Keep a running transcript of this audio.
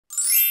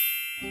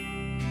Hey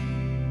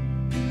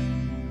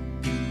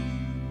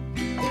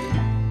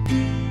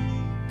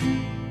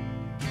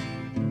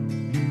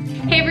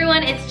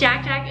everyone, it's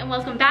Jack and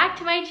welcome back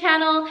to my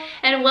channel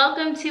and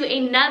welcome to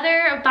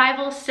another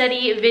Bible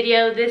study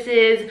video. This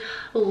is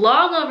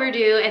long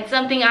overdue and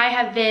something I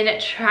have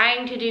been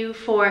trying to do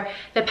for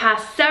the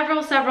past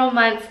several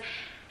months,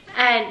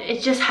 and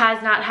it just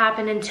has not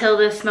happened until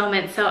this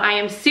moment. So I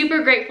am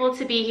super grateful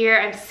to be here.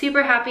 I'm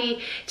super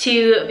happy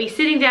to be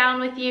sitting down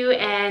with you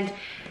and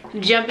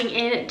jumping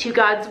into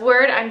God's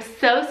Word. I'm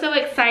so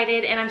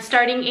excited, and I'm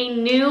starting a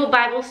new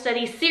Bible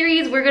study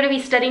series. We're going to be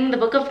studying the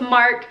book of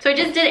Mark. So I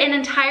just did an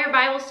entire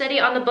Bible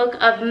study on the book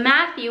of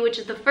Matthew, which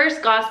is the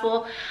first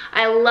gospel.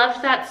 I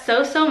loved that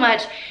so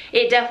much.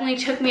 It definitely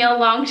took me a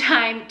long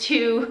time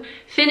to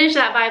finish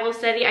that Bible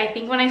study. I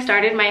think when I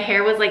started, my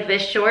hair was like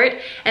this short,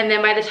 and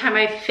then by the time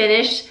I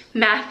finished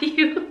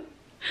Matthew,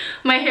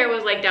 my hair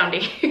was like down to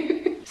here.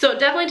 So it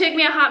definitely took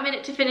me a hot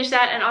minute to finish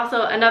that, and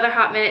also another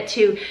hot minute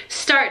to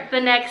start the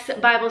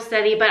next Bible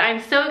study, but I'm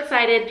so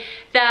excited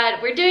that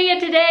we're doing it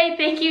today.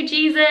 Thank you,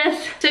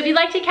 Jesus. So if you'd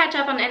like to catch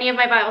up on any of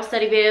my Bible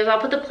study videos, I'll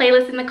put the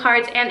playlist in the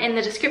cards and in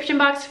the description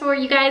box for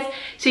you guys,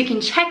 so you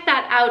can check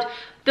that out.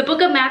 The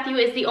book of Matthew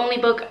is the only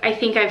book I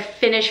think I've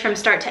finished from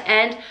start to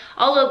end.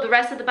 All of the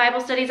rest of the Bible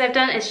studies I've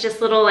done is just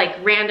little like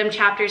random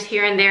chapters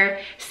here and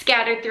there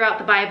scattered throughout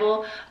the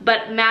Bible,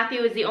 but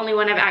Matthew is the only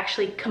one I've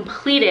actually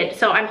completed.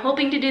 So I'm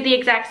hoping to do the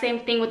exact same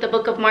thing with the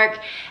book of Mark,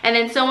 and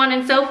then so on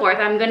and so forth.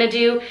 I'm gonna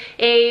do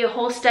a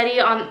whole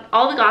study on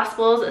all the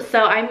Gospels,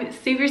 so I'm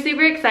super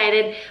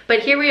excited. But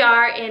here we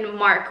are in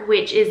Mark,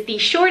 which is the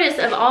shortest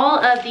of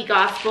all of the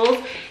Gospels.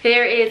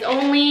 There is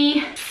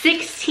only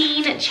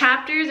 16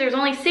 chapters. There's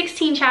only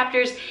 16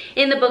 chapters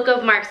in the book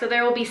of Mark, so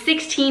there will be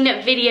 16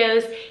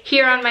 videos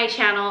here on my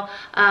channel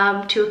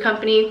to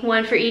accompany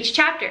one for each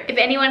chapter. If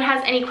anyone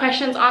has any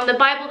questions on the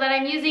Bible that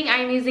I'm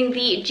using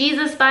the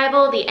Jesus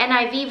Bible, the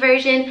NIV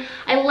version.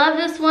 I love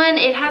this one.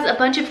 It has a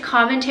bunch of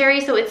commentary,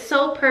 so it's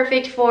so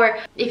perfect for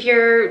if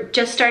you're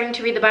just starting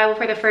to read the Bible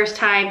for the first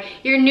time,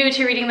 you're new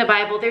to reading the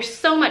Bible. There's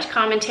so much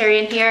commentary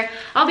in here.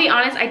 I'll be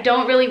honest, I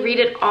don't really read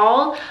it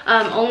all,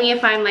 only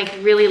if I'm like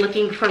really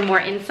looking for more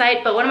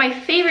insight. But one of my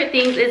favorite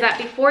things is that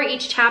before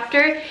each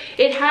chapter,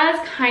 it has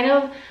kind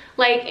of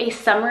like a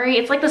summary.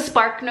 It's like the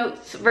Spark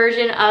Notes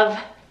version of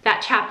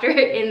that chapter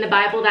in the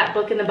Bible, that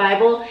book in the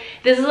Bible.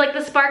 This is like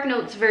the Spark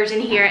Notes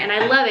version here, and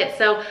I love it.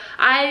 So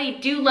I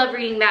do love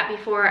reading that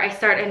before I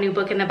start a new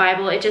book in the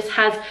Bible. It just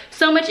has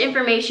so much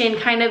information,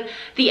 kind of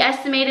the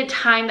estimated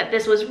time that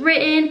this was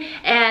written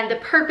and the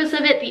purpose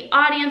of it, the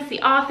audience,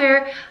 the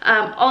author,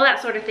 all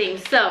that sort of thing.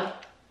 So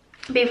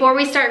before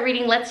we start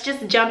reading, let's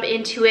just jump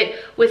into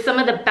it with some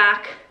of the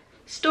back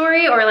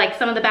story, or like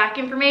some of the back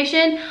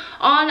information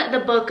on the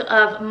book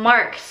of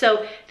Mark.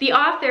 So the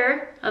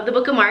author of the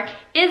book of Mark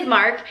is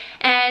Mark,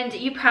 and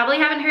you probably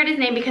haven't heard his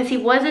name because he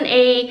wasn't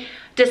a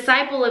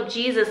disciple of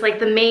Jesus, like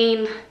the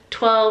main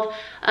 12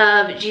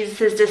 of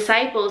Jesus's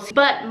disciples.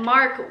 But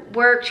Mark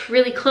worked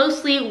really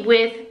closely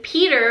with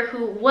Peter,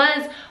 who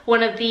was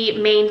one of the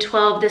main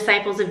 12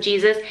 disciples of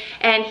Jesus,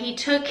 and he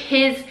took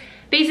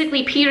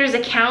basically Peter's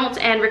accounts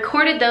and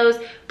recorded those,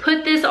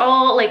 put this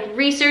all, like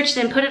researched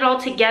and put it all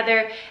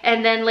together.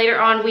 And then later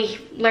on we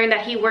learned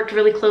that he worked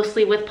really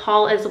closely with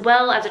Paul as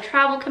well as a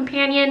travel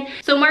companion.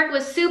 So Mark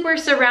was super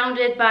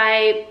surrounded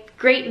by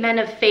great men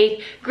of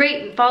faith,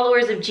 great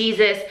followers of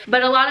Jesus.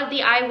 But a lot of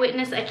the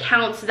eyewitness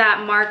accounts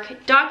that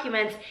Mark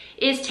documents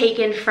is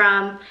taken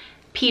from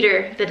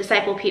Peter, the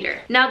disciple Peter.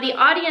 Now the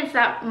audience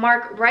that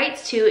Mark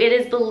writes to, it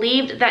is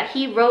believed that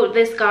he wrote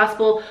this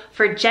gospel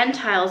for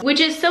Gentiles, which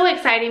is so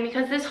exciting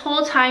because this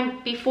whole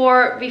time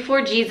before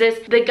Jesus,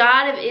 the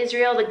God of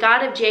Israel, the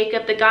God of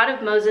Jacob, the God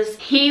of Moses,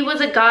 he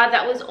was a God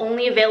that was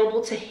only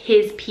available to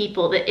his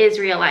people, the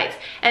Israelites.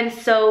 And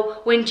so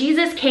when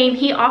Jesus came,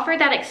 he offered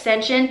that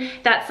extension,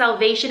 that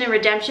salvation and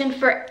redemption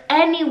for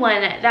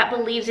anyone that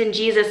believes in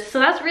Jesus. So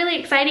that's really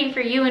exciting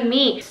for you and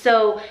me.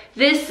 So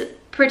this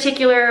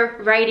particular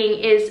writing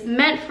is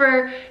meant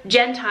for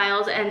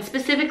Gentiles, and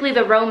specifically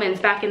the Romans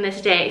back in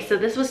this day. So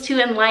this was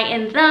to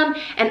enlighten them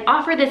and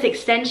offer this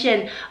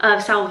extension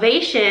of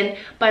salvation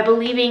by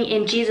believing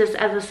in Jesus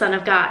as the Son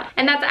of God.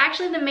 And that's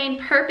actually the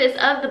main purpose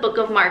of the book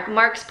of Mark.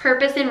 Mark's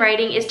purpose in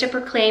writing is to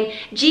proclaim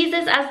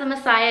Jesus as the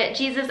Messiah,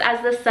 Jesus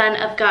as the Son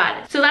of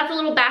God. So that's a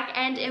little back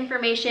end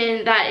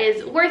information that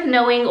is worth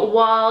knowing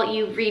while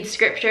you read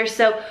scripture.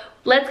 So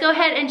let's go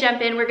ahead and jump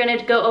in. We're going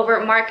to go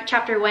over Mark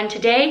chapter 1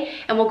 today,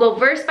 and we'll go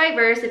verse by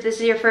verse. If this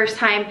is your first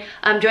time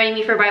joining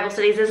me for Bible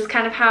studies, this is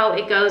kind of how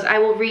it goes. I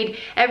will read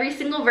every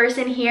single verse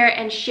in here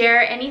and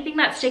share anything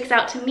that sticks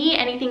out to me,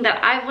 anything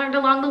that I've learned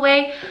along the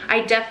way. I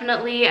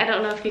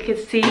don't know if you can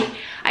see,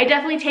 I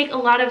definitely take a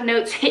lot of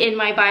notes in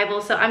my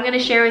Bible, so I'm going to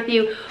share with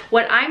you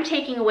what I'm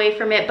taking away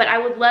from it, but I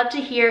would love to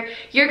hear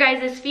your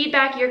guys'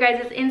 feedback, your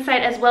guys'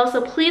 insight as well,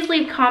 so please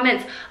leave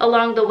comments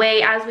along the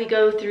way as we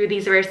go through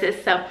these verses.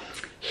 So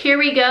Here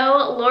we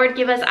go. Lord,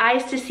 give us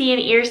eyes to see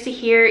and ears to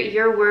hear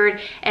your word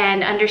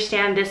and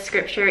understand this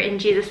scripture. In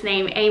Jesus'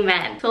 name,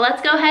 amen. So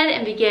let's go ahead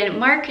and begin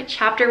Mark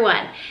chapter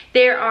 1.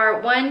 There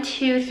are 1,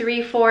 2,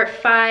 3, 4,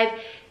 5,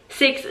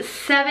 6,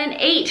 7,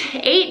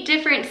 8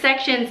 different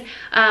sections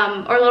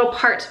or little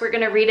parts we're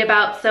going to read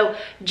about. So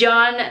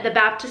John the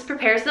Baptist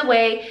prepares the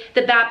way,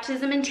 the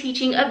baptism and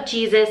teaching of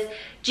Jesus.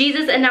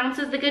 Jesus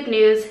announces the good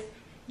news.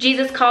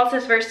 Jesus calls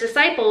his first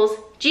disciples.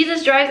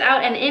 Jesus drives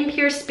out an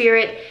impure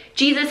spirit.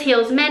 Jesus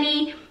heals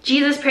many.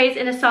 Jesus prays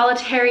in a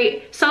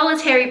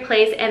solitary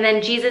place, and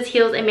then Jesus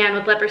heals a man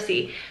with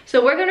leprosy.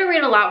 So we're going to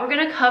read a lot. We're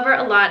going to cover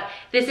a lot.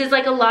 This is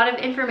like a lot of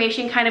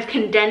information kind of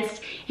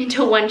condensed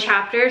into one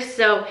chapter.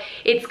 So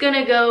it's going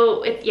to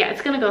go,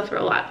 it's going to go through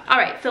a lot. All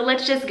right, so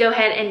let's just go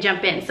ahead and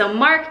jump in. So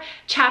Mark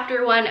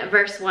chapter 1,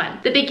 verse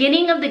 1. The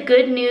beginning of the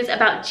good news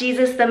about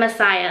Jesus the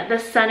Messiah, the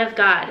Son of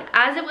God,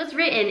 as it was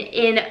written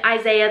in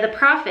Isaiah the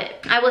prophet.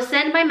 I will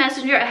send my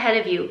messenger ahead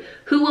of you,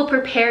 who will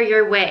prepare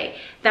your way.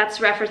 That's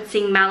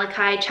referencing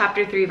Malachi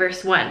chapter 3,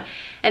 verse 1.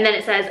 And then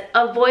it says,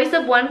 a voice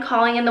of one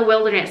calling in the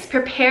wilderness,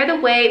 prepare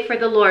the way for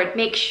the Lord,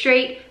 make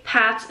straight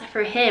paths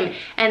for him.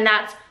 And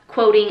that's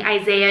quoting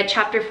Isaiah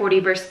chapter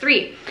 40, verse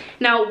 3.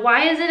 Now,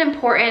 why is it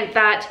important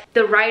that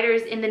the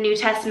writers in the New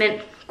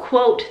Testament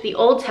quote the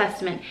Old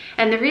Testament?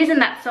 And the reason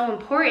that's so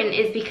important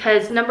is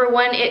because, number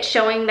one, it's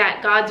showing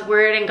that God's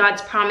word and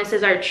God's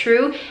promises are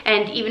true.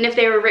 And even if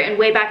they were written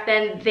way back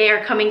then, they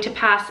are coming to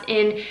pass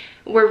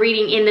we're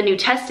reading in the New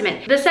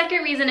Testament. The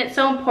second reason it's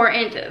so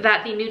important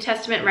that the New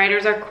Testament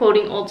writers are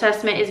quoting Old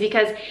Testament is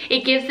because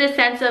it gives this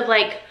sense of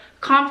like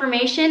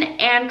confirmation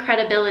and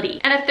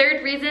credibility. And a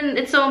third reason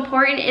it's so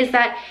important is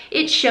that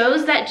it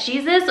shows that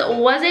Jesus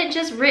wasn't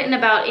just written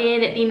about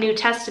in the New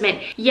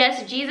Testament.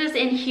 Yes, Jesus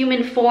in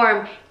human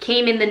form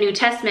came in the New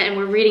Testament and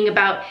we're reading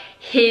about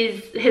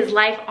his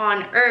life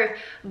on earth,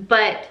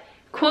 but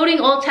quoting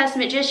Old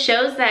Testament just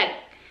shows that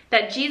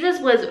Jesus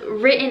was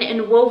written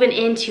and woven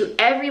into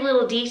every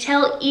little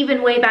detail,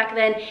 even way back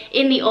then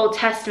in the Old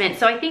Testament.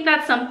 So I think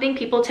that's something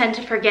people tend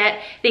to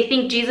forget. They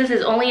think Jesus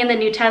is only in the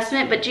New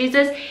Testament, but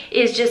Jesus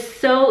is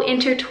just so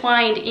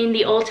intertwined in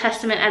the Old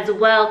Testament as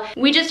well.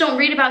 We just don't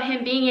read about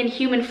him being in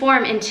human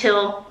form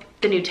until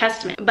the New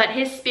Testament, but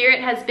his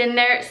spirit has been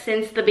there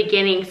since the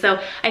beginning.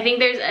 So I think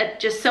there's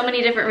just so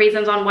many different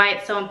reasons on why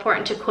it's so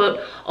important to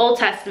quote Old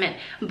Testament.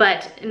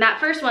 But in that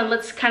first one,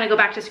 let's kind of go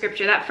back to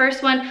scripture. That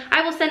first one,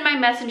 I will send my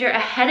messenger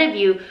ahead of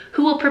you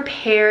who will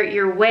prepare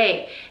your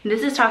way. And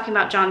this is talking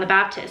about John the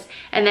Baptist.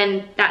 And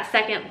then that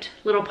second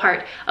little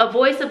part, a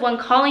voice of one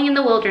calling in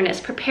the wilderness,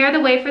 prepare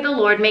the way for the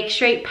Lord, make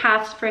straight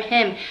paths for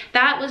him.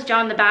 That was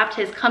John the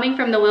Baptist coming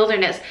from the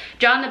wilderness.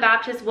 John the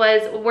Baptist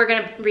was, we're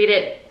going to read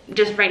it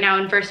just right now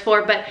in verse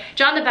 4, but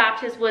John the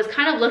Baptist was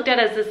kind of looked at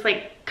as this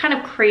like kind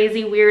of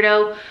crazy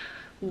weirdo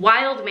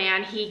wild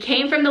man. He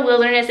came from the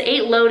wilderness,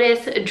 ate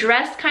lotus,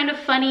 dressed kind of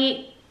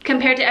funny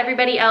compared to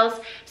everybody else,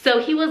 so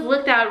he was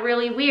looked at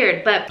really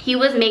weird, but he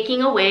was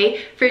making a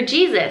way for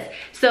Jesus.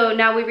 So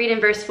now we read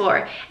in verse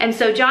 4, and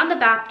so John the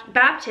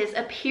Baptist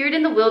appeared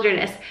in the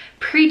wilderness,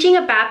 preaching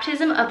a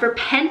baptism of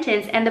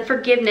repentance and the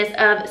forgiveness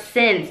of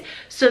sins.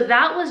 So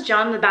that was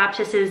John the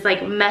Baptist's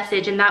like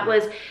message, and that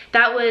was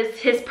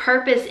his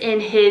purpose in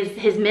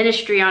his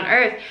ministry on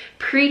earth,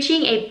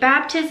 preaching a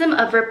baptism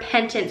of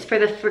repentance for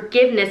the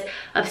forgiveness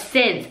of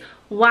sins.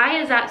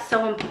 Why is that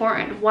so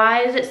important?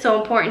 Why is it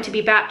so important to be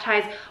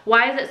baptized?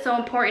 Why is it so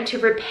important to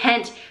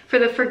repent for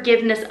the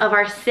forgiveness of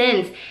our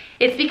sins?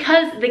 It's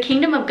because the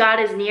kingdom of God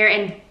is near,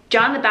 and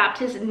John the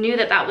Baptist knew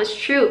that that was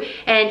true,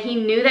 and he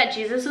knew that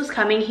Jesus was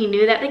coming. He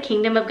knew that the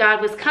kingdom of God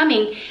was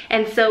coming,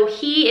 and so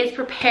he is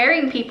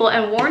preparing people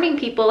and warning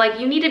people, like,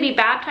 you need to be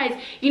baptized.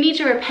 You need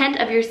to repent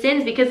of your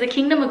sins because the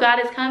kingdom of God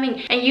is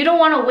coming, and you don't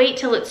want to wait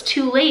till it's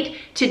too late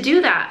to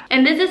do that.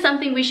 And this is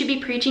something we should be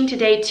preaching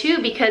today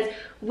too, because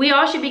we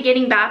all should be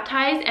getting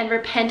baptized and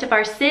repent of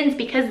our sins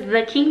because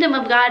the kingdom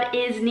of God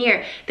is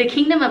near. The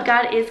kingdom of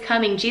God is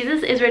coming.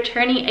 Jesus is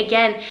returning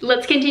again.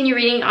 Let's continue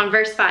reading on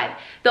verse 5.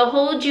 The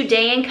whole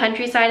Judean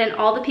countryside and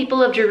all the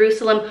people of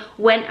Jerusalem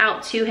went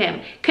out to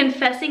him,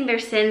 confessing their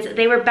sins.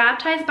 They were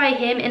baptized by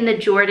him in the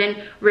Jordan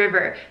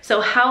River.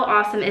 So how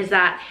awesome is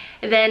that?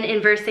 And then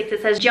in verse 6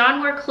 it says, John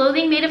wore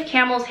clothing made of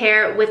camel's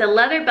hair with a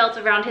leather belt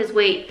around his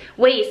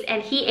waist,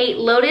 and he ate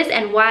lotus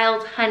and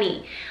wild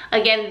honey.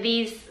 Again,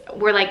 these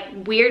were like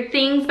weird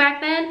things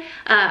back then.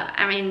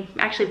 I mean,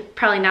 actually,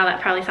 probably now that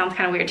probably sounds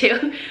kind of weird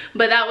too,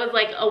 but that was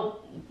like a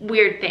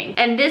weird thing.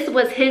 And this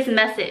was his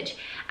message.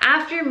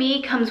 After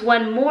me comes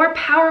one more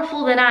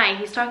powerful than I.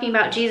 He's talking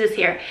about Jesus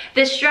here.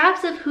 The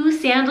straps of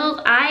whose sandals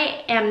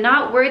I am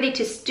not worthy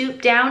to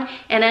stoop down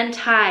and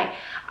untie.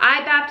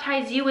 I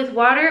baptize you with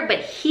water, but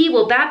he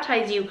will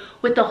baptize you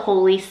with the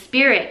Holy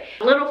Spirit.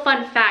 A little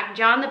fun fact,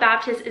 John the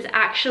Baptist is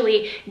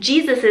actually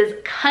Jesus's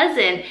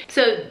cousin.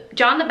 So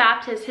John the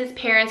Baptist, his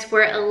parents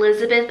were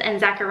Elizabeth and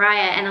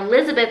Zachariah, and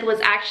Elizabeth was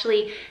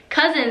actually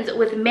cousins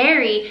with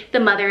Mary, the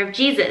mother of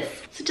Jesus.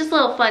 So just a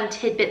little fun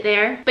tidbit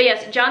there. But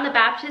yes, John the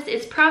Baptist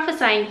is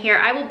prophesying here,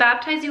 I will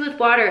baptize you with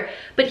water,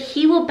 but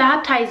he will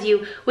baptize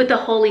you with the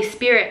Holy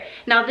Spirit.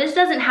 Now this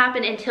doesn't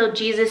happen until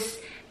Jesus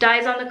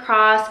dies on the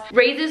cross,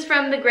 raises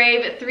from the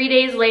grave 3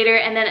 days later,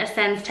 and then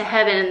ascends to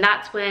heaven. And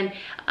that's when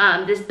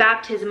this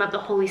baptism of the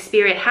Holy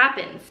Spirit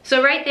happens.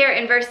 So right there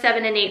in verse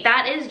 7 and 8,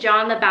 that is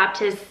John the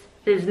Baptist's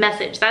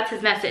message. That's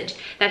his message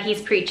that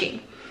he's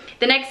preaching.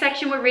 The next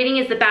section we're reading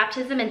is the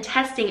baptism and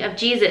testing of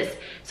Jesus.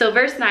 So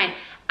verse 9,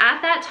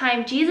 at that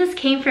time, Jesus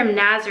came from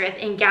Nazareth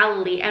in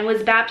Galilee and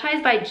was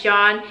baptized by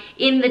John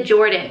in the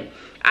Jordan.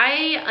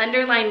 I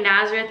underline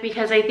Nazareth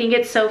because I think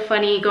it's so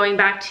funny going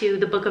back to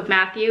the book of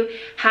Matthew,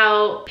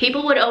 how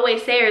people would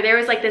always say, or there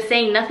was like the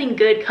saying, nothing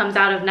good comes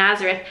out of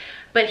Nazareth.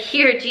 But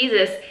here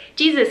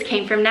Jesus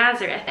came from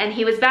Nazareth and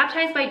he was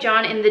baptized by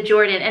John in the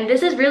Jordan. And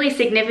this is really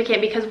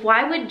significant because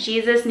why would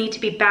Jesus need to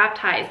be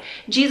baptized?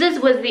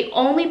 Jesus was the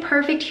only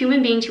perfect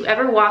human being to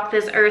ever walk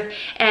this earth,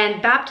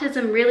 and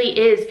baptism really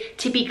is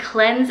to be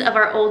cleansed of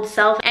our old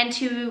self and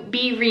to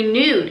be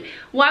renewed.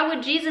 Why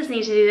would Jesus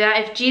need to do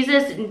that? If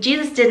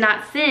Jesus did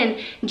not sin,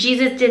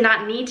 Jesus did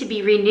not need to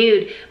be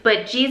renewed.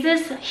 But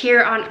Jesus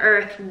here on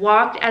earth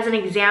walked as an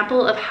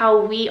example of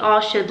how we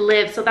all should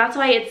live. So that's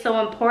why it's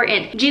so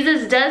important.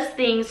 Jesus does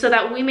things so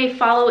that we may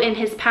follow in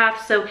his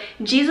path. So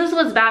Jesus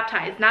was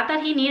baptized, not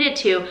that he needed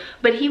to,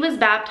 but he was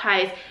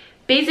baptized,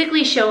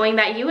 basically showing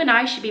that you and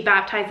I should be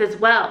baptized as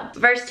well.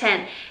 Verse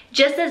 10,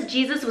 just as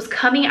Jesus was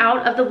coming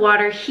out of the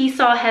water, he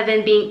saw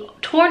heaven being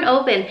torn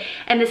open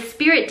and the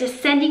Spirit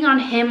descending on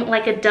him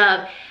like a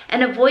dove.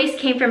 And a voice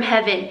came from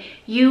heaven,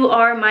 you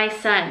are my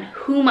Son,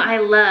 whom I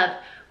love.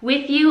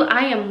 With you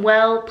I am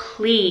well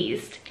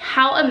pleased.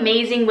 How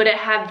amazing would it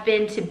have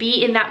been to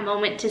be in that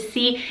moment, to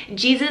see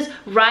Jesus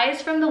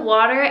rise from the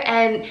water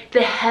and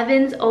the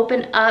heavens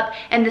open up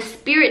and the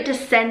Spirit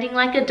descending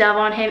like a dove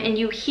on him, and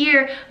you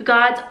hear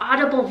God's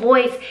audible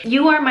voice,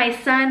 you are my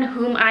Son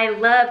whom I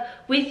love.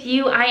 With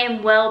you I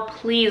am well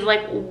pleased.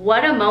 Like,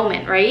 what a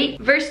moment, right?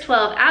 Verse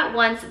 12, at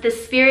once the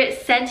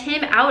Spirit sent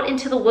him out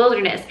into the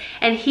wilderness,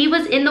 and he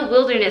was in the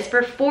wilderness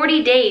for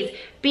 40 days,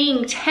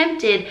 being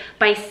tempted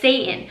by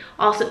Satan.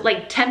 Also,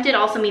 like, tempted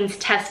also means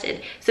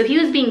tested. So he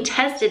was being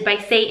tested by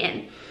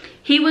Satan.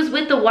 He was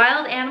with the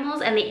wild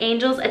animals and the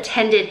angels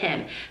attended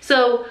him.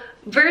 So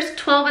verse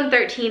 12 and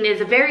 13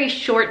 is a very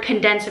short,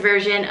 condensed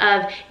version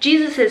of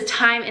Jesus's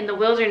time in the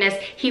wilderness.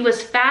 He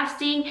was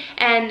fasting,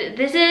 and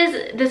this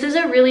is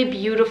a really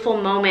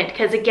beautiful moment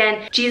because,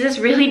 again, Jesus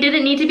really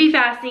didn't need to be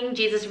fasting.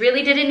 Jesus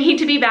really didn't need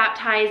to be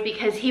baptized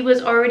because he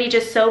was already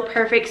just so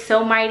perfect,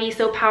 so mighty,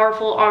 so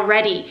powerful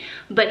already.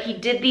 But he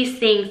did these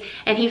things,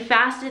 and he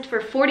fasted for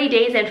 40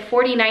 days and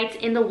 40 nights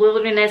in the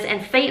wilderness,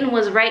 and Satan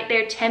was right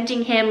there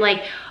tempting him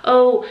like,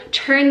 oh,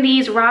 turn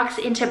these rocks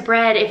into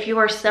bread if you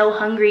are so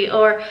hungry,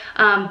 or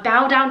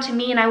bow down to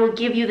me and I will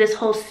give you this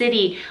whole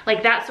city,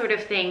 like that sort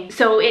of thing.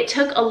 So it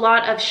took a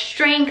lot of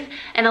strength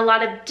and a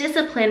lot of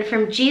discipline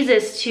from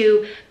Jesus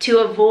to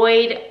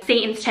avoid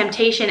Satan's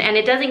temptation. And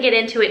it doesn't get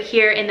into it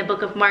here in the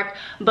book of Mark,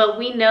 but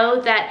we know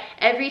that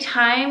every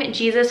time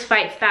Jesus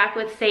fights back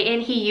with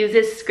Satan, he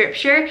uses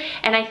scripture.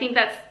 And I think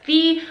that's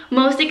the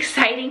most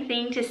exciting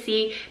thing to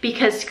see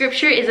because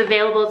scripture is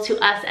available to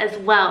us as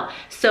well.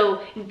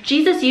 So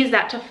Jesus used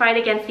that to fight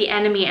against the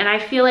enemy. And I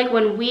feel like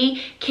when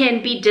we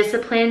can be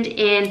disciplined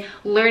in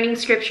learning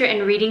scripture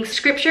and reading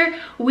scripture,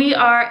 we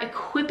are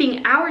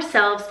equipping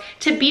ourselves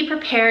to be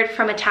prepared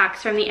from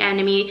attacks from the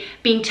enemy,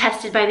 being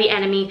tested by the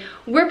enemy.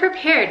 We're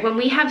prepared when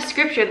we have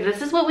scripture.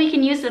 This is what we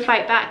can use to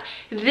fight back.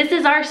 This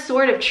is our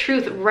sword of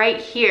truth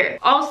right here.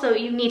 Also,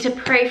 you need to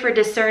pray for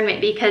discernment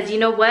because you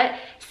know what?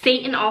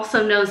 Satan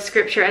also knows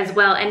scripture as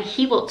well, and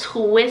he will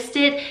twist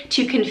it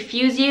to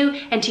confuse you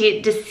and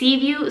to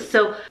deceive you.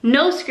 So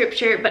know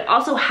scripture, but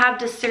also have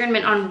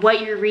discernment on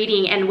what you're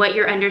reading and what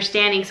you're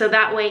understanding. So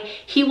that way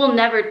he will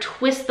never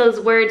twist those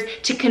words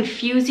to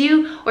confuse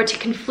you or to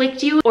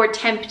conflict you or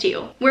tempt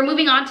you. We're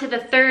moving on to the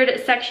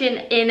third section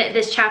in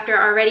this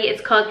chapter already.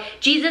 It's called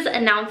Jesus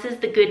Announces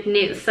the Good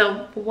News.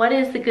 So what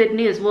is the good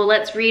news? Well,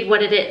 let's read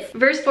what it is.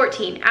 Verse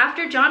 14,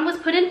 after John was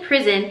put in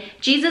prison,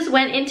 Jesus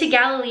went into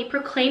Galilee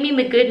proclaiming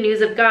the good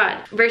news of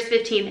God. Verse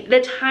 15,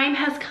 the time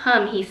has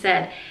come, he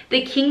said.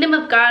 The kingdom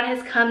of God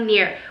has come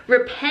near.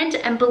 Repent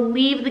and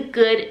believe the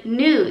good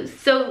news.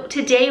 So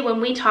today when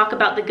we talk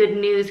about the good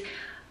news,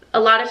 a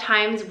lot of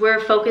times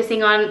we're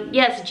focusing on,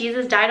 yes,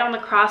 Jesus died on the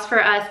cross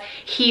for us.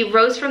 He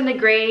rose from the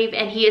grave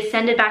and he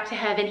ascended back to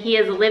heaven. He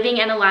is living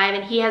and alive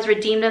and he has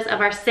redeemed us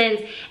of our sins.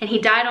 And he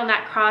died on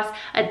that cross,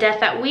 a death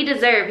that we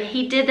deserve.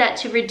 He did that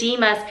to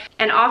redeem us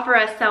and offer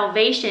us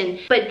salvation.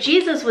 But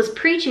Jesus was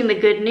preaching the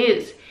good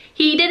news.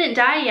 He didn't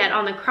die yet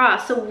on the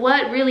cross. So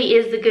what really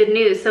is the good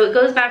news? So it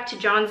goes back to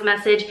John's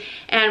message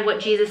and what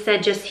Jesus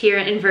said just here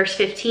in verse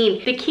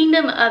 15. The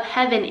kingdom of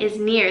heaven is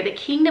near. The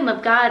kingdom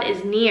of God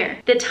is near.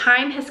 The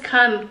time has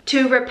come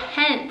to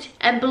repent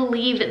and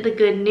believe the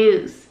good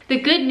news. The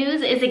good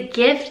news is a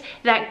gift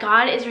that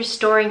God is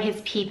restoring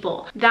his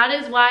people. That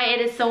is why it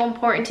is so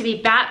important to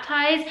be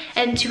baptized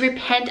and to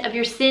repent of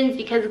your sins,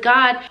 because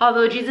God,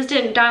 although Jesus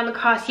didn't die on the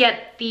cross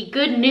yet, the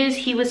good news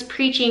he was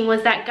preaching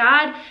was that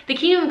God, the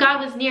kingdom of God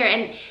was near,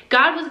 and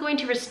God was going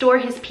to restore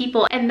his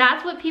people. And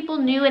that's what people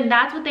knew, and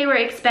that's what they were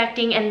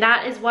expecting. And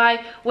that is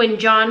why when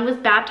John was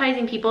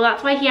baptizing people,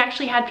 that's why he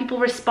actually had people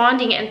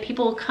responding and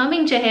people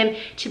coming to him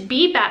to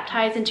be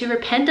baptized and to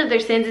repent of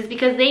their sins, is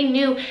because they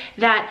knew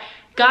that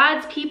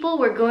God's people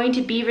were going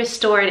to be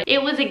restored.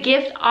 It was a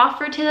gift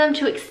offered to them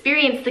to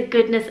experience the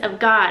goodness of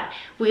God.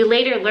 We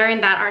later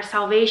learned that our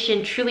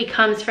salvation truly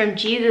comes from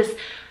Jesus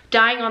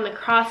dying on the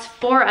cross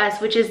for us,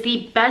 which is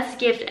the best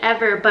gift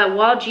ever. But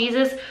while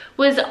Jesus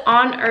was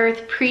on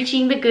earth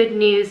preaching the good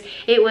news,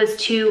 it was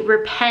to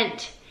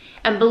repent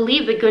and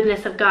believe the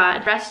goodness of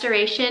God.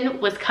 Restoration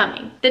was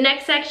coming. The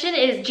next section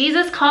is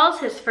Jesus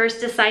calls his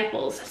first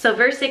disciples. So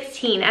verse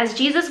 16, as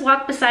Jesus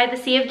walked beside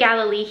the Sea of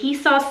Galilee, he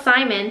saw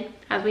Simon,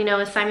 as we know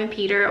as Simon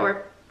Peter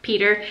or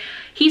Peter,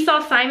 he saw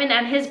Simon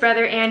and his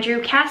brother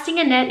Andrew casting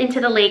a net into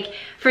the lake,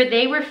 for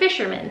they were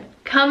fishermen.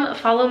 Come,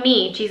 follow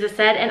me, Jesus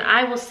said, and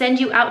I will send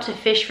you out to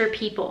fish for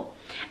people.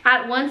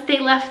 At once they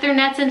left their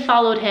nets and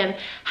followed him.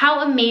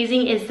 How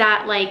amazing is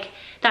that,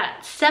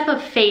 that step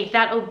of faith,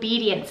 that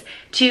obedience,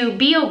 to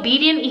be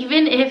obedient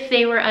even if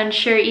they were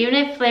unsure, even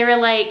if they were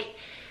like,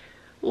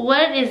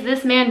 what is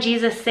this man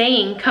Jesus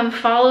saying? Come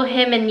follow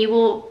him and you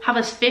will have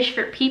us fish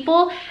for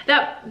people.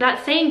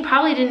 That saying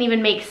probably didn't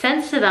even make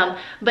sense to them,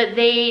 but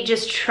they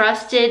just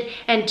trusted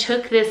and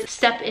took this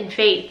step in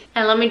faith.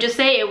 And let me just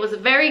say, it was a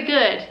very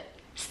good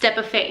step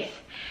of faith.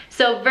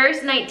 So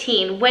verse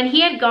 19, when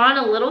he had gone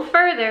a little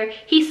further,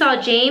 he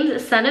saw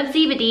James, son of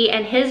Zebedee,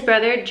 and his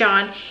brother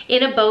John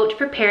in a boat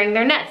preparing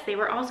their nets. They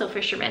were also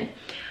fishermen.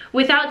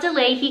 Without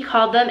delay, he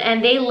called them,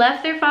 and they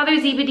left their father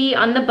Zebedee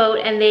on the boat,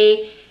 and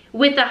they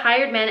with the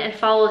hired men, and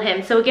followed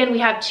him. So again, we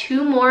have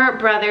two more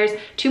brothers,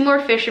 two more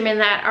fishermen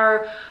that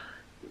are,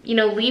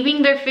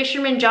 leaving their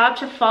fisherman job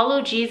to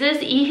follow Jesus,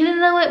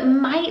 even though it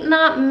might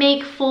not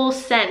make full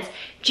sense.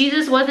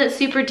 Jesus wasn't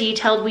super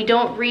detailed. We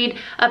don't read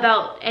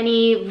about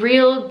any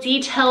real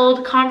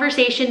detailed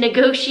conversation,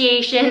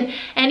 negotiation,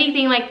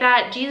 anything like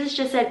that. Jesus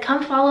just said,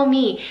 come follow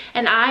me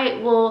and I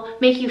will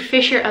make you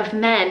fisher of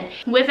men.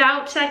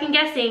 Without second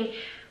guessing,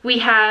 we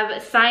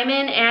have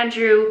Simon,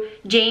 Andrew,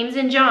 James,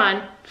 and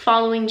John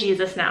following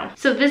Jesus now.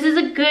 So this is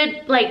a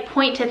good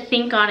point to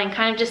think on and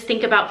kind of just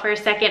think about for a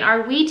second.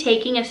 Are we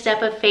taking a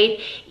step of faith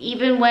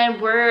even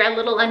when we're a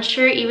little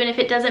unsure, even if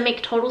it doesn't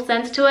make total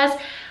sense to us?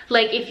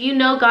 If you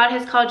know God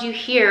has called you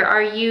here,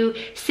 are you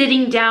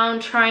sitting down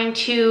trying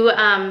to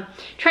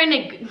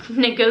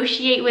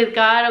negotiate with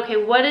God?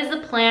 Okay, what is the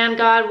plan,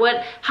 God?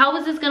 How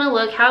is this gonna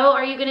look? How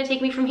are you gonna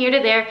take me from here to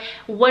there?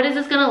 What is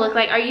this gonna look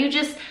like? Are you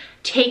just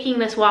taking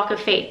this walk of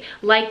faith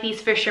like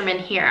these fishermen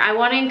here? I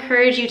want to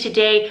encourage you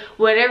today,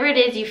 whatever it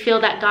is you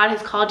feel that God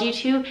has called you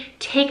to,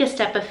 take a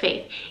step of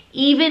faith,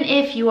 even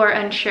if you are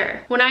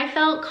unsure. When I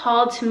felt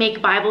called to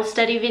make Bible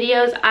study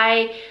videos,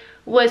 I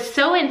was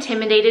so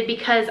intimidated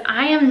because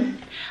I am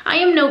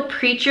no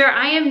preacher.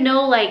 I am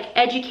no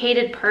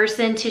educated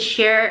person to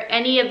share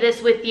any of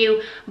this with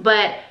you,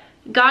 but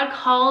God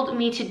called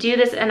me to do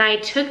this, and I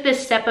took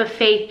this step of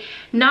faith,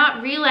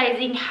 not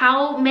realizing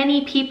how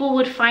many people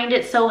would find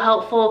it so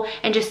helpful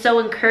and just so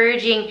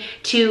encouraging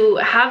to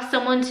have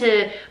someone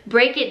to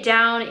break it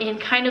down in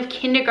kind of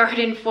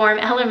kindergarten form,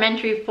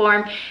 elementary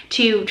form,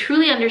 to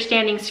truly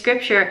understanding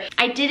scripture.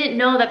 I didn't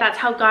know that that's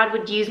how God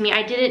would use me.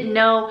 I didn't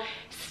know.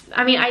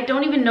 I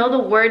don't even know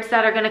the words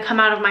that are going to come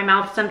out of my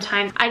mouth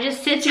sometimes. I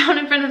just sit down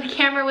in front of the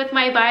camera with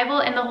my Bible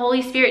and the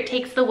Holy Spirit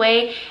takes the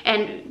way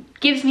and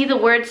gives me the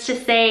words to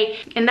say.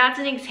 And that's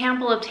an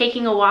example of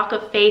taking a walk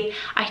of faith.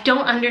 I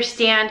don't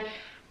understand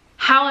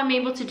how I'm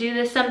able to do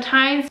this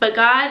sometimes, but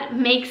God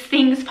makes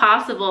things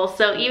possible.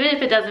 So even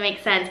if it doesn't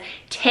make sense,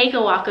 take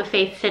a walk of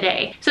faith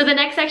today. So the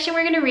next section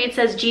we're going to read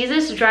says,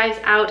 Jesus drives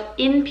out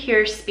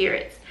impure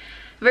spirits.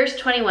 Verse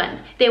 21,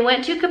 they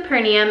went to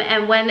Capernaum,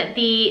 and when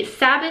the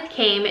Sabbath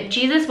came,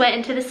 Jesus went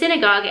into the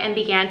synagogue and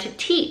began to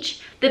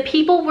teach. The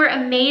people were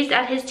amazed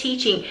at his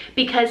teaching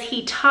because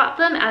he taught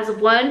them as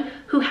one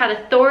who had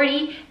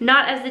authority,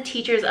 not as the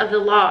teachers of the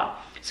law.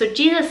 So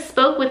Jesus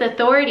spoke with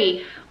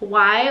authority.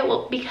 Why?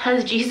 Well,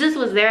 because Jesus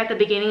was there at the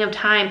beginning of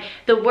time.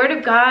 The Word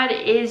of God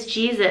is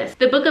Jesus.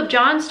 The book of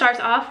John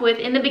starts off with,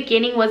 in the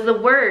beginning was the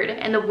Word,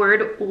 and the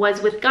Word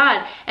was with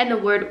God, and the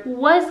Word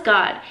was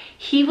God.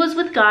 He was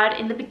with God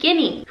in the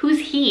beginning. Who's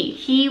he?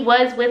 He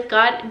was with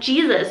God,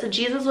 Jesus. So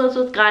Jesus was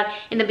with God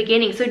in the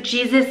beginning. So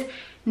Jesus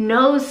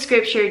knows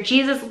scripture.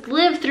 Jesus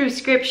lived through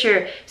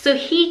scripture, so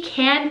he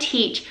can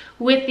teach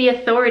with the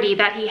authority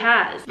that he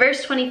has.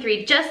 Verse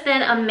 23, just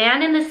then a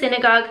man in the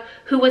synagogue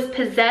who was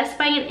possessed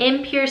by an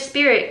impure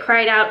spirit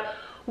cried out,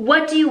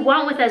 "What do you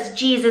want with us,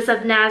 Jesus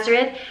of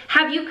Nazareth?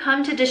 Have you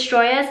come to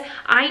destroy us?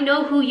 I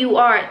know who you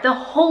are, the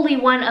Holy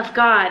One of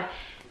God."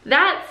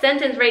 That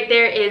sentence right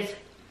there is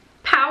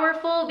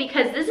powerful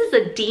because this is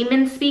a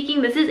demon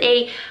speaking. This is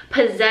a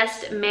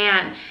possessed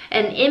man.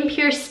 An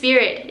impure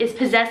spirit is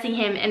possessing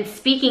him and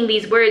speaking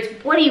these words.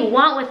 "What do you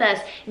want with us,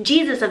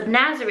 Jesus of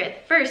Nazareth?"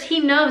 First, he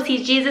knows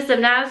he's Jesus of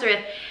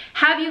Nazareth.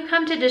 "Have you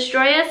come to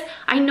destroy us?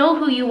 I know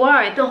who you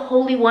are, the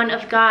Holy One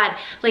of God."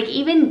 Like,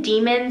 even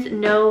demons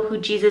know who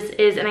Jesus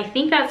is, and I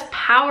think that's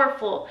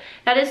powerful.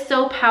 That is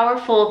so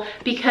powerful,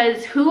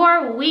 because who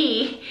are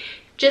we,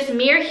 just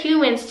mere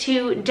humans,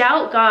 to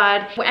doubt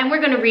God? And we're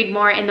going to read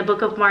more in the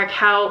book of Mark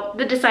how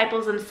the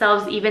disciples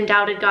themselves even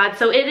doubted God.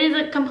 So it is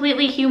a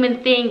completely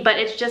human thing, but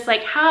it's just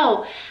like,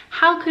 how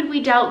could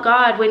we doubt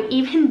God when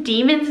even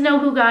demons know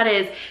who God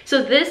is?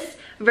 So this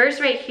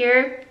verse right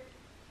here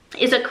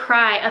is a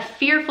cry, a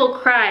fearful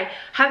cry.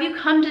 "Have you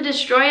come to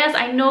destroy us?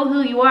 I know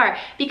who you are."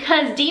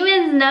 Because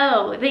demons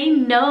know, they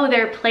know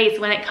their place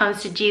when it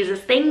comes to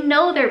Jesus. They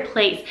know their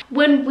place.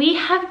 When we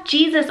have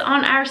Jesus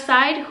on our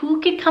side, who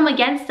could come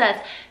against us?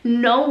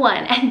 No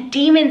one. And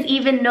demons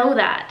even know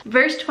that.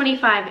 Verse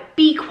 25,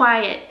 "Be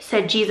quiet,"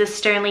 said Jesus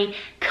sternly.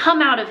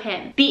 "Come out of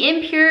him." The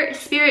impure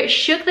spirit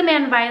shook the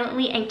man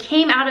violently and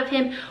came out of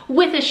him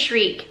with a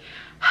shriek.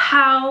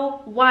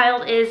 How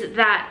wild is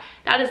that?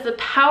 That is the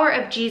power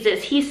of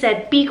Jesus. He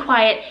said, "Be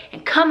quiet,"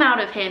 and come out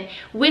of him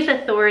with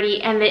authority,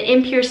 and the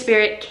impure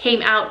spirit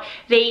came out.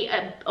 They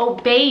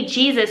obey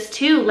Jesus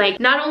too. Like,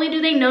 not only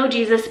do they know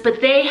Jesus, but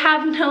they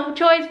have no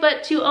choice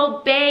but to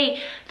obey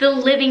the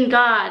living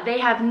God. They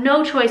have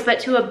no choice but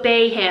to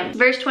obey him.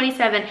 Verse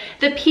 27,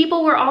 "The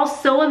people were all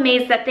so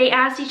amazed that they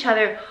asked each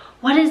other,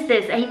 'What is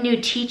this, a new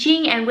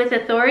teaching and with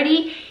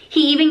authority?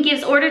 He even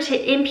gives order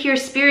to impure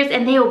spirits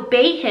and they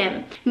obey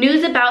him.'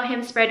 News about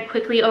him spread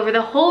quickly over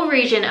the whole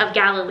region of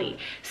Galilee."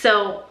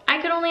 So I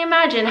could only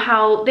imagine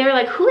how they're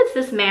like, who is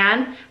this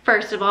man?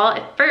 First of all,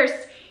 at first,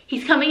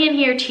 he's coming in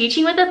here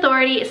teaching with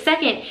authority.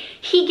 Second,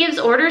 he gives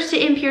orders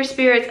to impure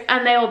spirits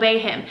and they obey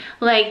him.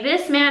 Like,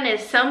 this man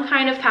is some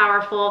kind of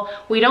powerful.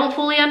 We don't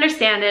fully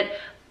understand it,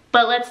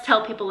 but let's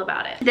tell people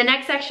about it. The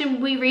next section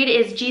we read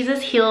is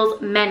Jesus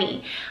heals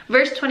many.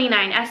 Verse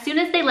 29, "As soon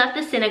as they left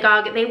the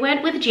synagogue, they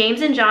went with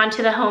James and John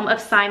to the home of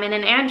Simon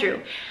and Andrew.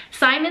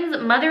 Simon's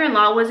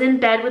mother-in-law was in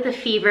bed with a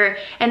fever,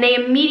 and they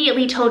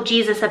immediately told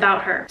Jesus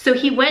about her. So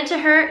he went to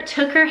her,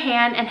 took her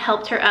hand, and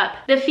helped her up.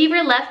 The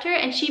fever left her,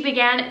 and she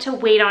began to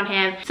wait on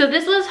him." So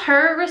this was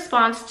her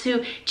response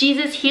to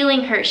Jesus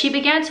healing her. She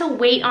began to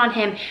wait on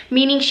him,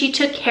 meaning she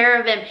took care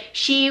of him.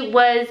 She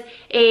was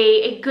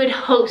a good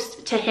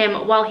host to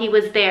him while he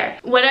was there.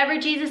 Whatever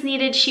Jesus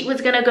needed, she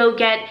was gonna go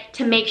get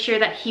to make sure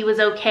that he was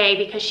okay,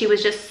 because she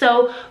was just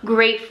so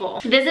grateful.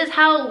 This is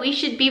how we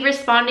should be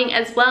responding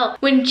as well.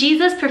 When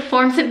Jesus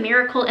performs a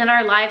miracle in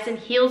our lives and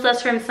heals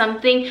us from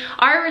something,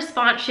 our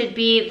response should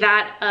be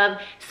that of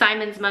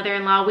Simon's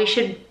mother-in-law. We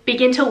should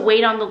begin to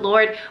wait on the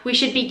Lord. We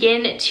should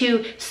begin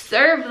to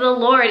serve the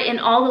Lord in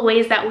all the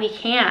ways that we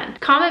can.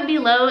 Comment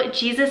below,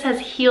 "Jesus has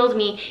healed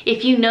me,"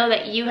 if you know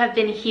that you have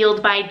been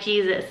healed by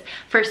Jesus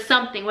for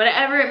something,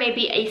 whatever it may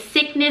be, a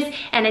sickness,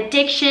 an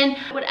addiction,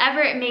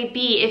 whatever it may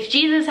be. If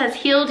Jesus has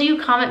healed you,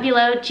 comment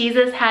below,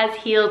 "Jesus has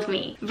healed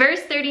me."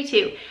 Verse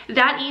 32,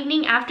 "That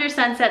evening after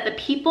sunset, the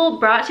people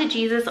brought to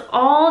Jesus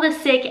all the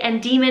sick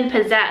and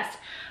demon-possessed.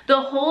 The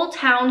whole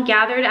town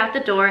gathered at the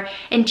door,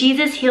 and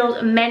Jesus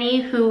healed many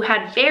who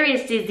had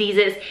various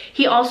diseases.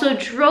 He also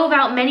drove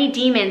out many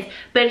demons,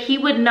 but he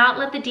would not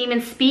let the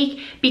demons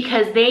speak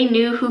because they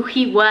knew who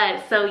he was."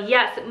 So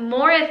yes,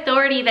 more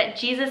authority that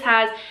Jesus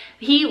has.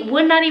 He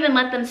would not even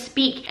let them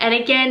speak. And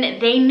again,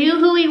 they knew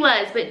who he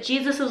was, but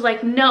Jesus was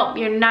like, "No,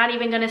 you're not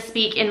even gonna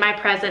speak in my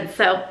presence."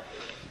 So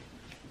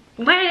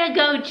way to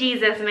go,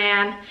 Jesus,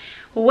 man.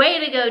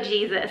 Way to go,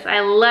 Jesus.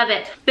 I love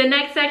it. The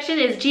next section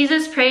is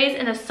Jesus prays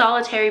in a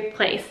solitary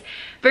place.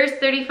 Verse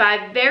 35,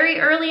 "Very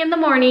early in the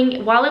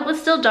morning, while it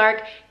was still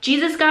dark,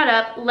 Jesus got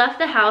up, left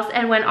the house,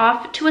 and went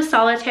off to a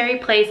solitary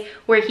place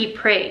where he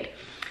prayed."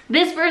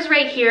 This verse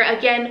right here,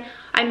 again,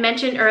 I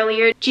mentioned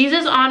earlier,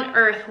 Jesus on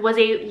earth was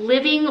a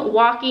living,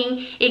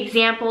 walking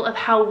example of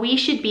how we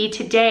should be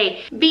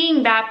today.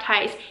 Being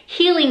baptized,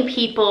 healing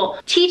people,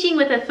 teaching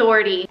with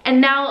authority.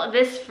 And now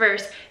this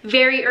verse,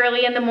 very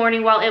early in the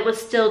morning while it was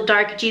still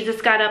dark,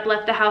 Jesus got up,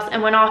 left the house,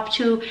 and went off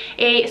to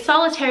a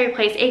solitary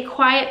place, a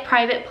quiet,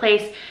 private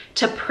place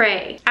to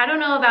pray. I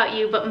don't know about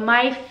you, but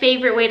my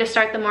favorite way to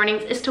start the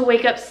mornings is to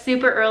wake up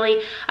super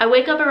early. I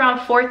wake up around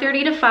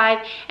 4:30 to 5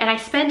 and I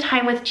spend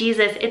time with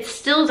Jesus. It's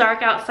still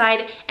dark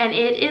outside and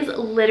it is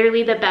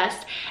literally the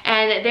best.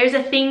 And there's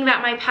a thing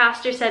that my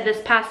pastor said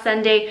this past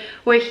Sunday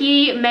where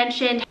he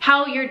mentioned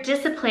how your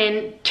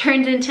discipline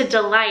turns into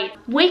delight.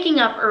 Waking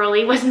up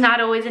early was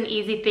not always an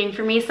easy thing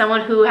for me,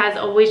 someone who has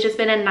always just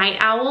been a night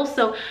owl.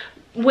 So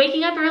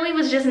waking up early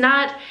was just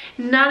not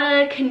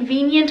a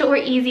convenient or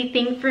easy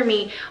thing for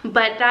me,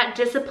 but that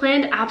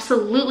discipline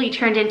absolutely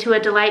turned into a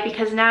delight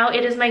because now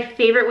it is my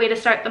favorite way to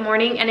start the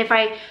morning. And if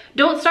I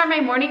don't start my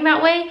morning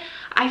that way,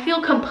 I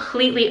feel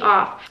completely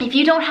off. If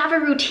you don't have a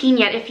routine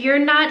yet, if you're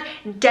not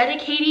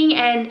dedicating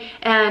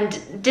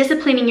and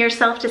disciplining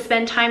yourself to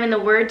spend time in the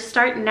Word,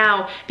 start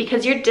now,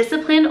 because your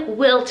discipline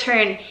will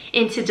turn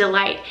into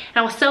delight. And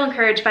I was so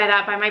encouraged by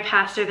that by my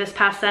pastor this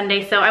past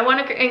Sunday. So I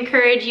want to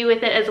encourage you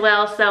with it as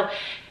well. So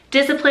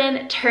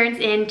discipline turns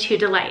into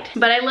delight.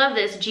 But I love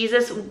this.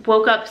 Jesus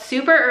woke up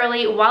super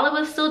early while it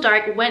was still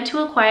dark, went to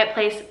a quiet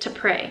place to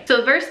pray.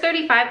 So verse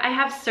 35, I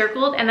have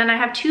circled, and then I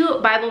have two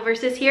Bible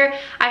verses here.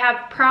 I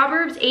have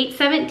Proverbs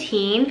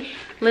 8:17.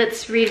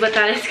 Let's read what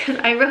that is, because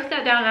I wrote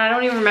that down and I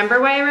don't even remember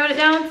why I wrote it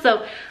down.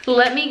 So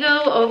let me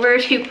go over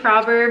to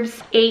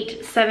Proverbs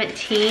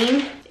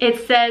 8:17.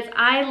 It says,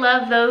 I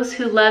love those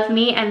who love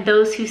me, and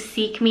those who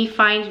seek me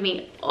find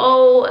me.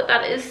 Oh,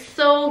 that is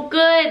so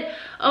good.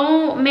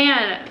 Oh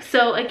man.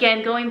 So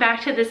again, going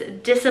back to this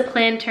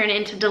discipline turn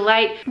into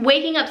delight,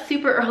 waking up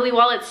super early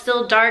while it's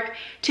still dark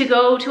to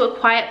go to a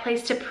quiet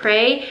place to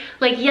pray.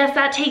 Like, yes,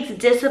 that takes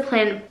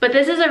discipline, but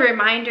this is a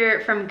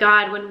reminder from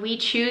God when we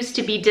choose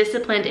to be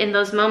disciplined in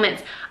those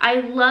moments.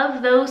 I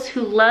love those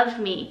who love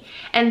me,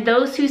 and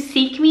those who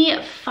seek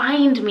me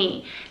find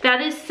me.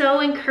 That is so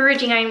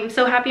encouraging. I'm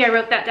so happy I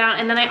wrote that down.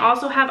 And then I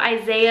also have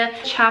Isaiah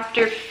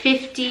chapter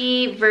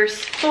 50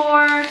 verse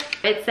 4.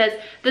 It says,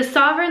 the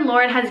sovereign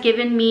Lord has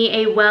given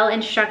me a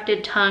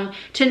well-instructed tongue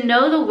to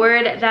know the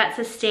word that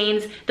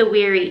sustains the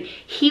weary.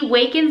 He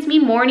wakens me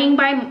morning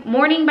by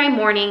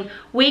morning,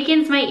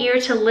 wakens my ear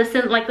to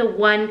listen like the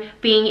one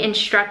being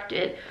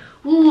instructed.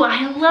 Ooh,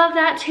 I love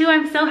that too.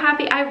 I'm so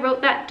happy I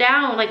wrote that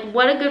down. Like,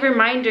 what a good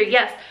reminder.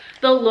 Yes,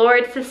 the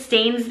Lord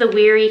sustains the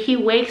weary. He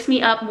wakes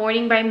me up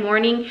morning by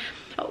morning,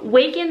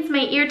 wakens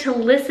my ear to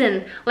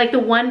listen like the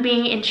one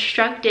being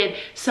instructed.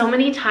 So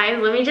many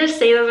times, let me just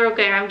say this real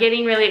quick, I'm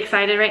getting really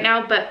excited right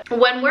now, but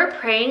when we're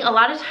praying, a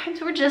lot of times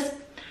we're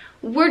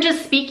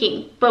just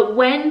speaking. But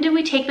when do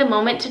we take the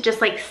moment to just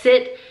like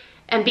sit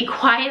and be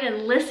quiet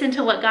and listen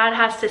to what God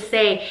has to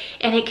say?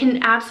 And it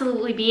can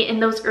absolutely be in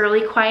those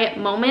early quiet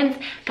moments.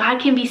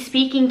 God can be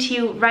speaking to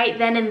you right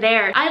then and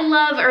there. I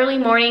love early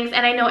mornings,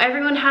 and I know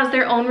everyone has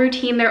their own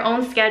routine, their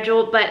own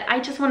schedule, but I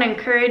just want to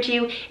encourage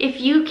you,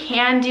 if you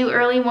can do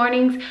early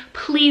mornings,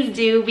 please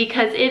do,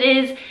 because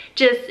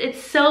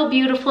it's so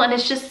beautiful, and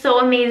it's just so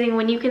amazing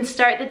when you can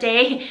start the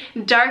day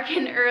dark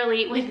and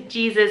early with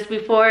Jesus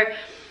before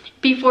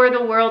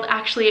the world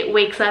actually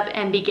wakes up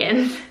and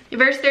begins.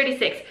 Verse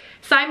 36.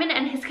 Simon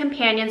and his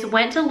companions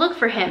went to look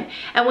for him,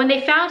 and when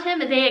they found him,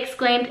 they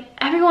exclaimed,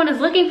 everyone is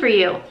looking for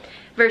you.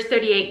 Verse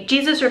 38,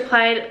 Jesus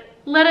replied,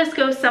 let us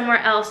go somewhere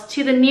else,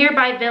 to the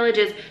nearby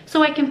villages,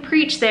 so I can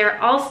preach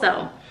there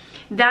also.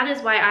 That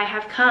is why I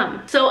have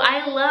come. So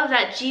I love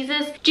that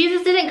Jesus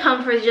didn't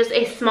come for just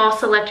a small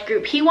select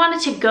group. He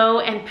wanted to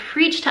go and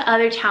preach to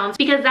other towns,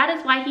 because that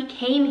is why he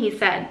came, he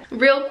said.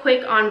 Real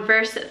quick on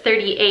verse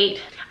 38,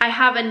 I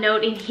have a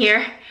note in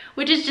here,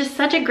 which is just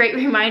such a great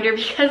reminder,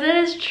 because it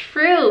is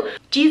true.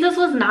 Jesus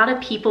was not a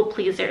people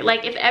pleaser.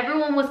 Like, if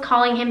everyone was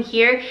calling him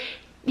here,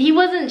 he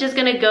wasn't just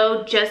gonna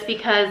go just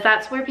because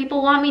that's where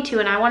people want me to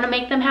and I want to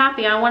make them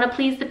happy. I want to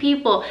please the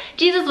people.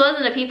 Jesus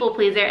wasn't a people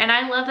pleaser, and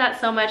I love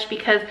that so much,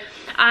 because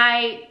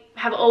I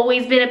have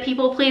always been a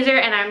people pleaser,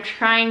 and I'm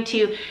trying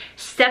to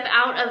step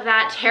out of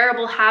that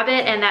terrible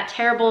habit and that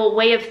terrible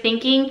way of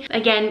thinking.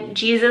 Again,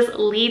 Jesus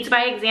leads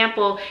by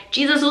example.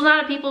 Jesus was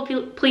not a people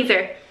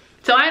pleaser,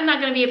 so I'm not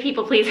going to be a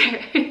people pleaser.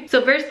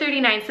 So verse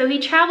 39, so he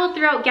traveled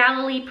throughout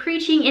Galilee,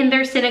 preaching in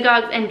their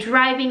synagogues and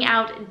driving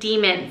out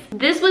demons.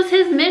 This was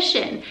his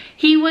mission.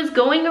 He was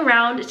going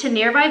around to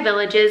nearby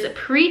villages,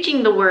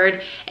 preaching the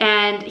word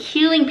and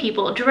healing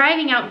people,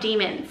 driving out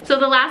demons. So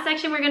the last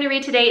section we're going to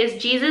read today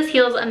is Jesus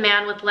heals a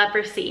man with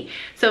leprosy.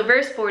 So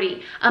verse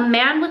 40, a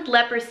man with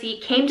leprosy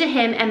came to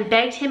him and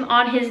begged him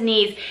on his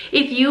knees,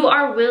 if you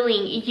are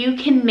willing, you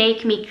can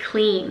make me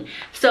clean.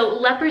 So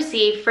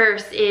leprosy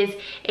first is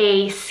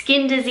a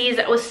skin disease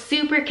that was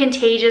super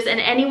contagious, and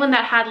anyone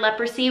that had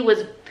leprosy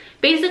was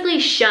basically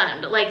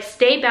shunned. Like,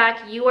 stay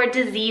back, you are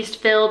disease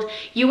filled,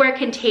 you are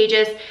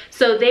contagious.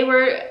 So they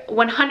were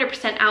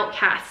 100%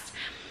 outcasts.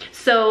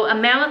 So a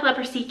man with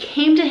leprosy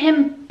came to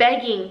him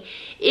begging,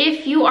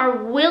 if you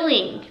are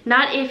willing,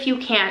 not if you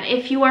can,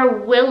 if you are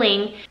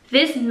willing.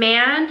 This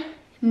man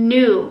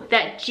knew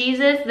that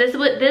Jesus, this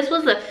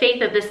was the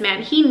faith of this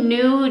man. He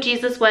knew who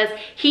Jesus was.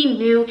 He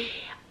knew,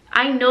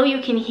 I know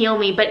you can heal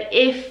me, but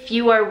if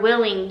you are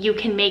willing, you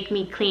can make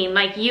me clean.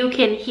 Like, you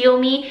can heal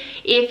me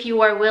if you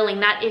are willing,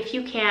 not if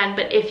you can,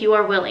 but if you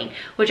are willing,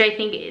 which I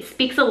think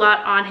speaks a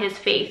lot on his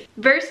faith.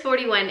 Verse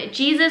 41,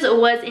 Jesus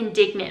was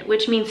indignant,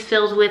 which means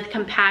filled with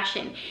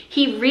compassion.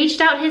 He reached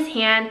out his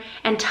hand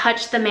and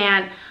touched the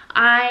man.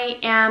 I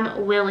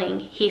am willing,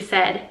 he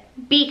said.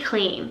 Be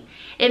clean.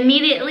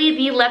 Immediately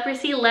the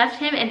leprosy left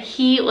him and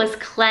he was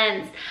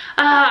cleansed.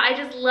 I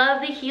just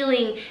love the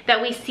healing that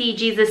we see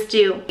Jesus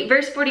do.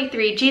 Verse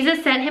 43,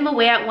 Jesus sent him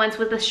away at once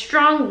with a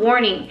strong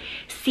warning.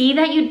 See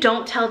that you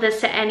don't tell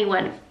this to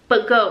anyone,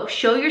 But go,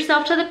 show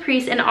yourself to the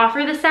priest and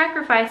offer the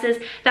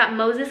sacrifices that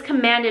Moses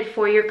commanded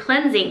for your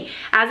cleansing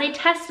as a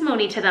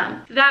testimony to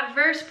them. That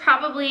verse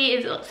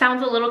probably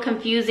sounds a little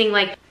confusing.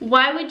 Like,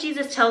 why would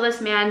Jesus tell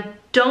this man,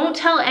 don't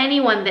tell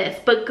anyone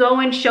this, but go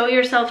and show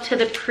yourself to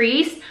the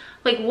priest?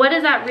 Like, what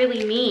does that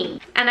really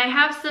mean? And I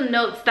have some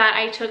notes that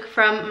I took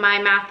from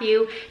my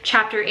Matthew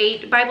chapter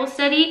 8 Bible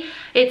study.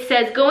 It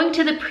says, going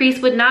to the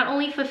priest would not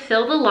only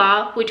fulfill the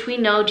law, which we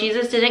know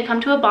Jesus didn't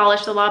come to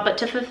abolish the law, but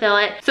to fulfill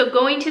it. So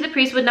going to the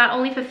priest would not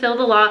only fulfill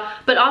the law,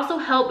 but also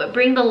help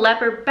bring the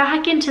leper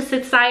back into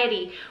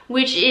society,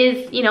 which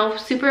is, you know,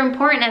 super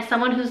important as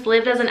someone who's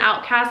lived as an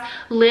outcast,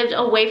 lived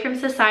away from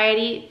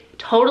society,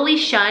 totally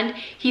shunned.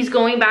 He's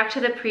going back to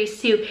the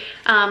priest to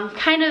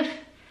kind of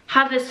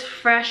have this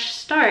fresh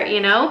start, you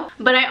know?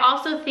 But I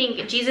also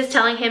think Jesus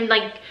telling him,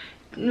 like,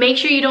 make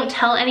sure you don't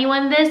tell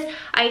anyone this.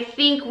 I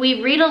think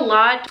we read a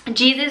lot.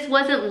 Jesus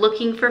wasn't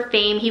looking for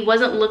fame. He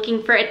wasn't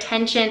looking for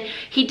attention.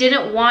 He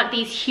didn't want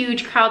these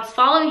huge crowds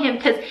following him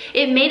because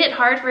it made it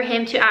hard for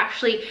him to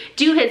actually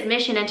do his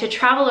mission and to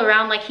travel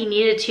around like he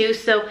needed to.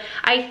 So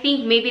I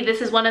think maybe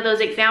this is one of those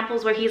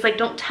examples where he's like,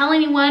 don't tell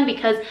anyone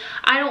because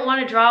I don't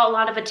want to draw a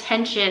lot of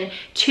attention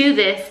to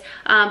this,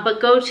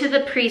 but go to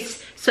the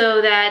priest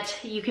so that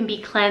you can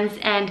be cleansed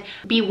and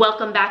be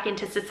welcomed back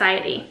into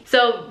society.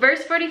 So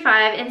verse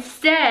 45,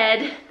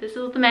 instead, this is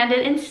what the man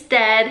did,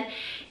 instead,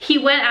 he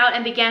went out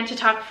and began to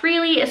talk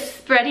freely,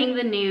 spreading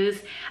the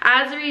news.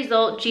 As a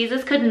result,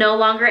 Jesus could no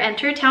longer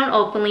enter town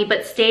openly,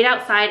 but stayed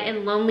outside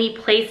in lonely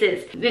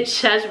places. It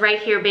says right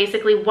here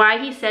basically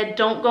why he said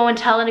don't go and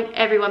tell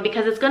everyone,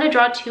 because it's going to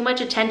draw too much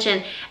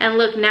attention. And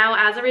look, now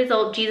as a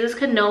result, Jesus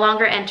could no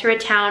longer enter a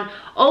town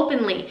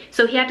openly.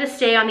 So he had to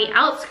stay on the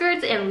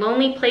outskirts in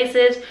lonely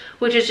places,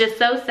 which is just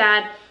so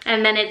sad.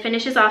 And then it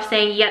finishes off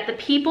saying, yet the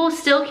people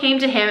still came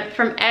to him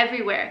from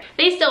everywhere.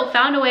 They still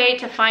found a way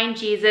to find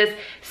Jesus.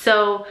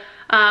 So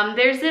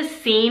there's this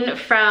scene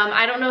from,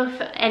 I don't know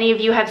if any of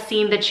you have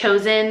seen the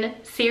Chosen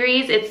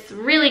series. It's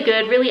really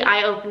good, really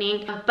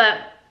eye-opening. But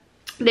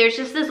there's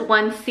just this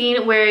one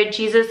scene where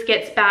Jesus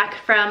gets back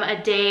from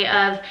a day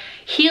of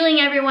healing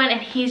everyone and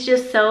he's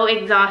just so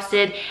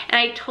exhausted. And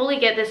I totally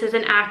get this as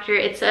an actor.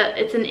 It's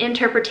an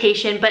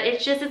interpretation, but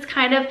it's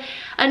kind of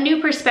a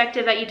new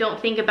perspective that you don't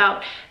think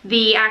about.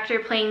 The actor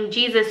playing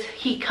Jesus,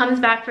 he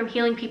comes back from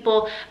healing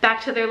people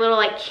back to their little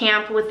like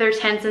camp with their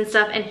tents and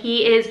stuff, and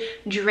he is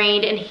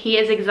drained and he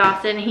is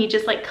exhausted and he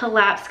just like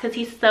collapsed because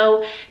he's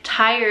so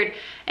tired.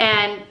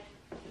 And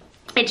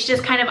it's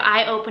just kind of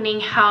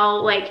eye-opening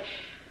how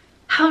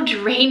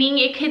draining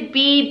it could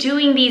be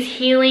doing these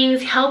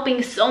healings,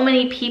 helping so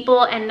many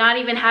people and not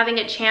even having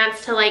a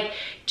chance to like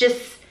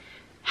just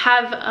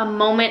have a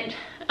moment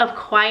of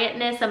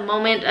quietness, a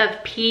moment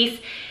of peace.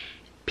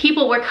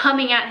 People were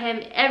coming at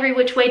him every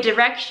which way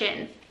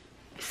direction.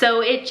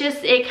 So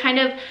it kind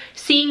of,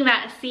 seeing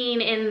that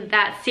scene in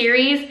that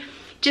series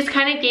just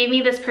kind of gave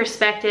me this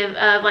perspective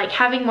of like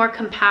having more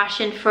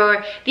compassion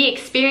for the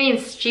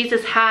experience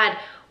Jesus had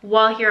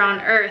while here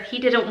on earth. He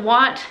didn't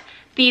want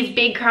these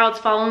big crowds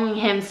following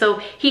him, so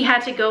he had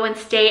to go and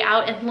stay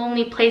out in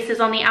lonely places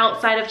on the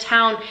outside of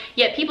town,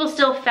 yet people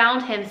still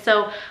found him.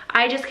 So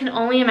I just can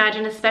only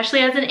imagine,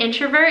 especially as an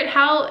introvert,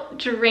 how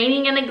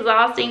draining and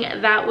exhausting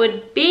that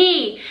would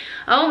be.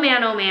 Oh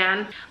man, oh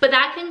man. But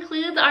that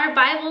concludes our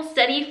Bible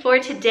study for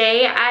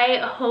today. I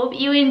hope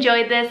you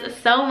enjoyed this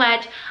so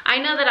much. I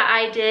know that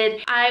I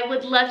did. I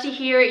would love to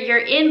hear your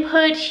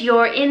input,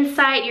 your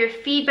insight, your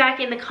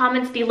feedback in the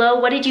comments below.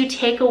 What did you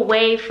take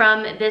away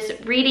from this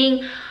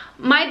reading?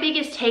 My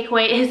biggest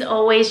takeaway is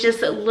always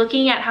just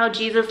looking at how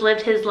Jesus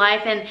lived his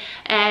life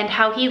and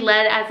how he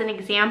led as an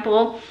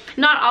example.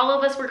 Not all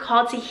of us were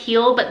called to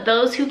heal, but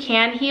those who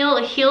can heal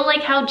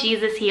like how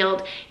Jesus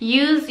healed.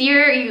 Use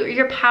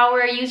your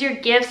power, use your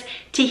gifts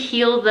to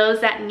heal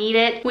those that need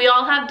it. We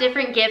all have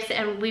different gifts,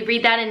 and we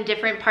read that in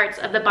different parts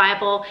of the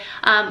Bible.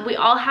 We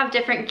all have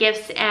different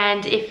gifts,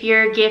 and if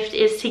your gift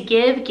is to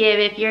give, give.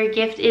 If your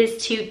gift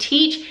is to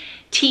teach,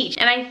 teach.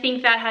 And I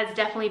think that has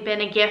definitely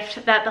been a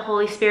gift that the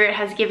Holy Spirit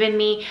has given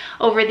me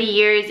over the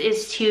years,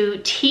 is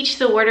to teach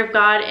the Word of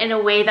God in a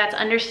way that's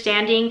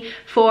understanding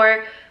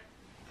for,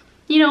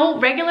 you know,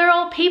 regular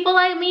old people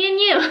like me and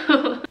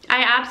you.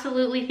 I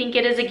absolutely think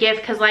it is a gift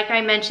because, like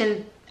I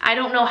mentioned, I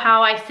don't know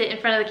how I sit in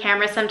front of the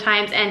camera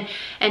sometimes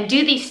and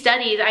do these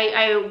studies.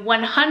 I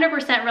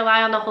 100%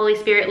 rely on the Holy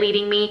Spirit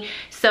leading me.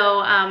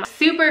 So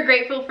super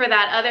grateful for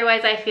that.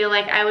 Otherwise, I feel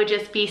like I would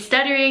just be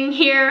stuttering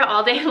here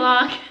all day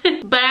long.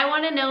 But I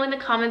want to know in the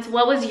comments,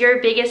 what was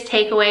your biggest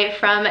takeaway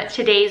from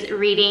today's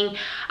reading?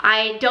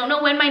 I don't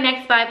know when my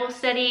next Bible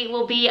study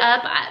will be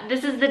up.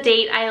 This is the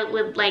date I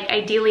would like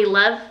ideally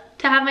love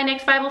to have my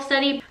next Bible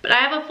study. But I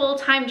have a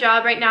full-time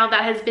job right now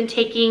that has been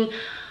taking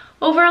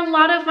over a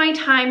lot of my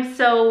time,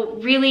 so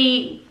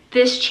really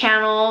this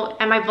channel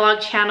and my vlog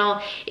channel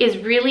is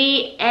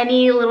really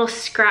any little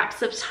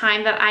scraps of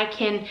time that I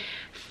can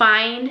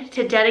find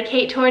to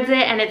dedicate towards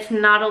it, and it's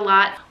not a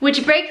lot,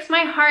 which breaks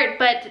my heart,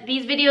 but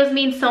these videos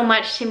mean so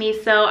much to me,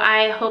 so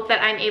I hope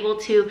that I'm able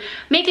to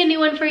make a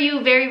new one for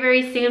you very,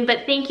 very soon.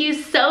 But thank you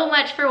so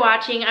much for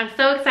watching. I'm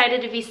so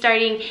excited to be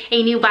starting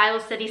a new Bible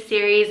study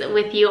series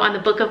with you on the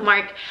book of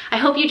Mark. I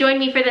hope you join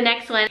me for the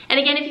next one. And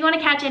again, if you want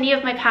to catch any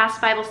of my past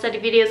Bible study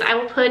videos, I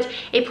will put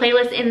a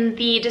playlist in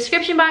the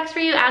description box for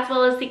you, as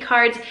well as the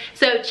cards,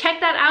 so check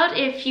that out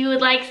if you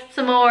would like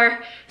some more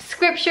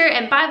scripture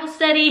and Bible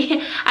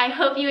study. I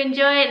hope you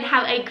enjoy it and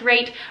have a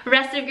great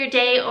rest of your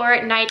day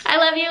or night. I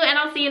love you, and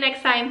I'll see you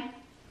next time.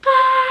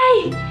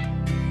 Bye!